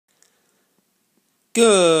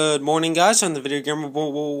Good morning, guys. I'm the Video Gamer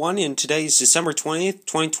 1, and today is December 20th,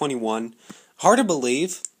 2021. Hard to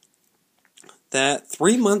believe that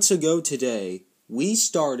 3 months ago today, we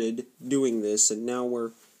started doing this, and now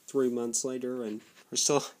we're 3 months later, and we're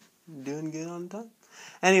still doing good on time.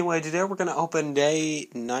 Anyway, today we're going to open day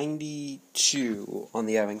 92 on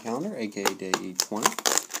the Advent calendar, aka day 20.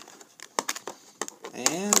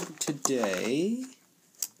 And today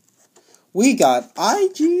we got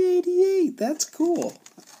IG88. That's cool.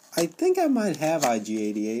 I think I might have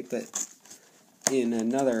IG88, but in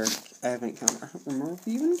another Advent calendar. I don't remember if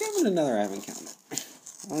he even gave it another Advent calendar.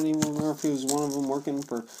 I don't even remember if he was one of them working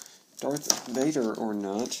for Darth Vader or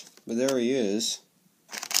not. But there he is.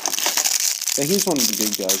 But he's one of the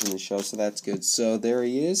good guys in the show, so that's good. So there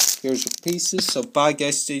he is. Here's your pieces. So bye,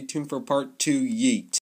 guys. Stay tuned for part 2. Yeet.